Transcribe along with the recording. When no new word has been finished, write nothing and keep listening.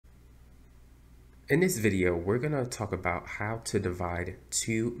In this video, we're going to talk about how to divide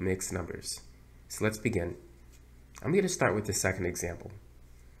two mixed numbers. So let's begin. I'm going to start with the second example.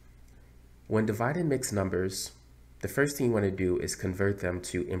 When dividing mixed numbers, the first thing you want to do is convert them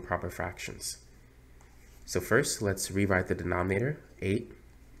to improper fractions. So first, let's rewrite the denominator, 8.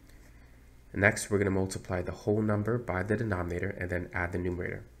 Next, we're going to multiply the whole number by the denominator and then add the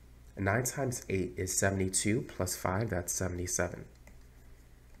numerator. 9 times 8 is 72 plus 5, that's 77.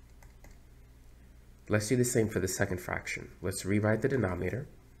 Let's do the same for the second fraction. Let's rewrite the denominator,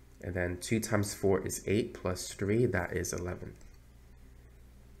 and then 2 times 4 is 8 plus 3, that is 11.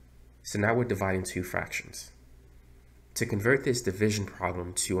 So now we're dividing two fractions. To convert this division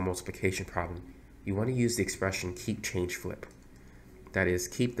problem to a multiplication problem, you want to use the expression keep, change, flip. That is,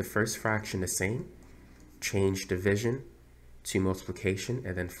 keep the first fraction the same, change division to multiplication,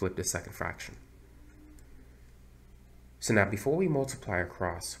 and then flip the second fraction. So now before we multiply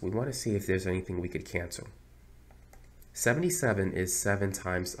across, we want to see if there's anything we could cancel. 77 is 7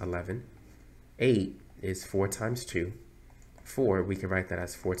 times 11. 8 is 4 times 2. 4, we can write that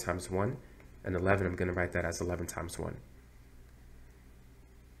as 4 times 1. And 11, I'm going to write that as 11 times 1.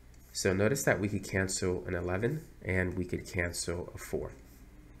 So notice that we could cancel an 11 and we could cancel a 4.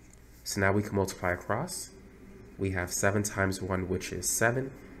 So now we can multiply across. We have 7 times 1, which is 7.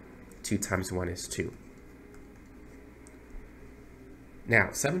 2 times 1 is 2.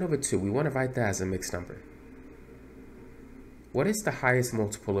 Now, 7 over 2, we want to write that as a mixed number. What is the highest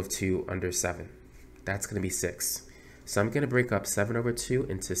multiple of 2 under 7? That's going to be 6. So I'm going to break up 7 over 2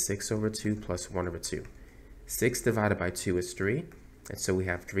 into 6 over 2 plus 1 over 2. 6 divided by 2 is 3, and so we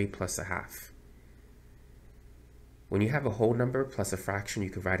have 3 plus a half. When you have a whole number plus a fraction,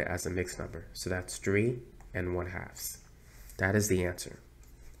 you can write it as a mixed number. So that's 3 and 1/2. That is the answer.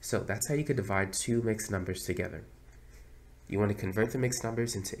 So that's how you could divide two mixed numbers together. You want to convert the mixed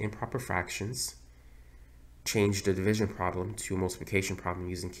numbers into improper fractions, change the division problem to a multiplication problem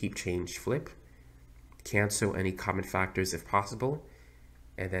using keep, change, flip, cancel any common factors if possible,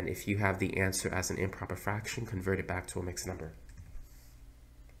 and then if you have the answer as an improper fraction, convert it back to a mixed number.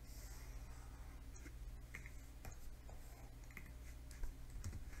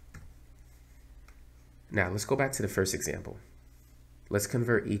 Now let's go back to the first example. Let's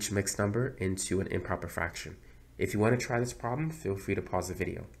convert each mixed number into an improper fraction. If you want to try this problem, feel free to pause the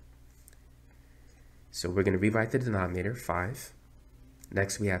video. So we're going to rewrite the denominator, 5.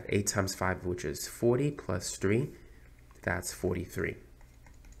 Next we have 8 times 5, which is 40 plus 3, that's 43.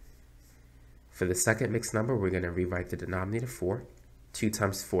 For the second mixed number, we're going to rewrite the denominator, 4. 2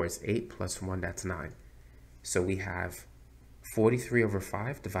 times 4 is 8 plus 1, that's 9. So we have 43 over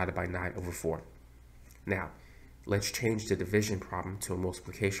 5 divided by 9 over 4. Now, let's change the division problem to a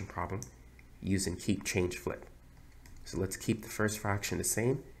multiplication problem using keep, change, flip. So let's keep the first fraction the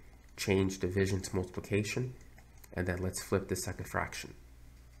same, change division to multiplication, and then let's flip the second fraction.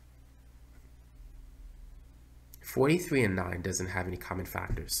 43 and 9 doesn't have any common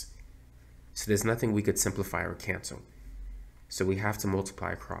factors. So there's nothing we could simplify or cancel. So we have to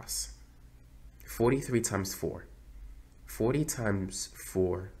multiply across. 43 times 4. 40 times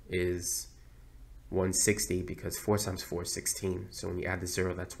 4 is 160 because 4 times 4 is 16. So when you add the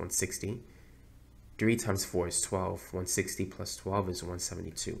 0, that's 160. 3 times 4 is 12. 160 plus 12 is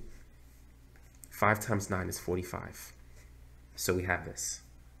 172. 5 times 9 is 45. So we have this.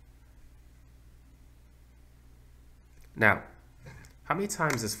 Now, how many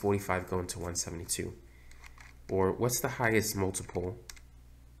times does 45 go into 172? Or what's the highest multiple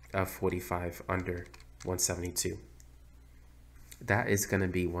of 45 under 172? That is going to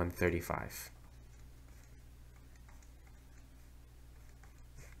be 135.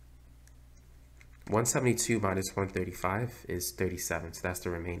 (172) minus 135 is 37, so that's the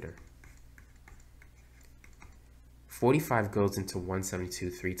remainder. 45 goes into 172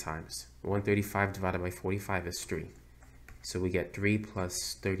 3 times. 135 divided by 45 is 3. So we get 3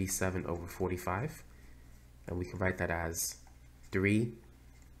 plus 37 over 45, and we can write that as 3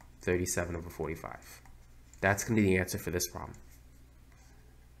 37 over 45. That's going to be the answer for this problem.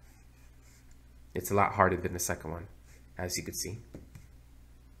 It's a lot harder than the second one, as you could see.